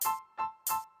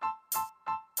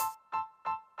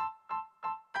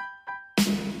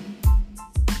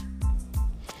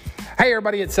Hey,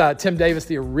 everybody, it's Tim Davis,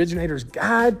 the Originator's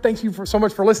Guide. Thank you so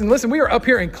much for listening. Listen, we are up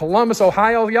here in Columbus,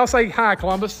 Ohio. Y'all say hi,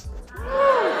 Columbus.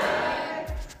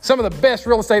 Some of the best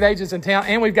real estate agents in town.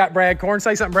 And we've got Brad Korn.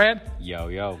 Say something, Brad. Yo,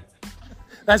 yo.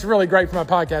 That's really great for my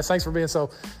podcast. Thanks for being so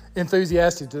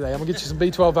enthusiastic today. I'm going to get you some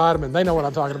B12 vitamin. They know what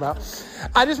I'm talking about.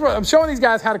 I'm showing these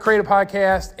guys how to create a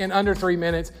podcast in under 3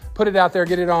 minutes, put it out there,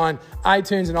 get it on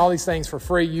iTunes and all these things for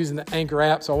free using the Anchor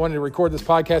app. So I wanted to record this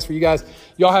podcast for you guys.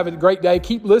 Y'all have a great day.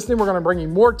 Keep listening. We're going to bring you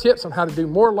more tips on how to do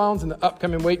more loans in the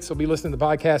upcoming weeks. So be listening to the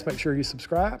podcast. Make sure you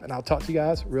subscribe, and I'll talk to you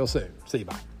guys real soon. See you.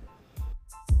 Bye.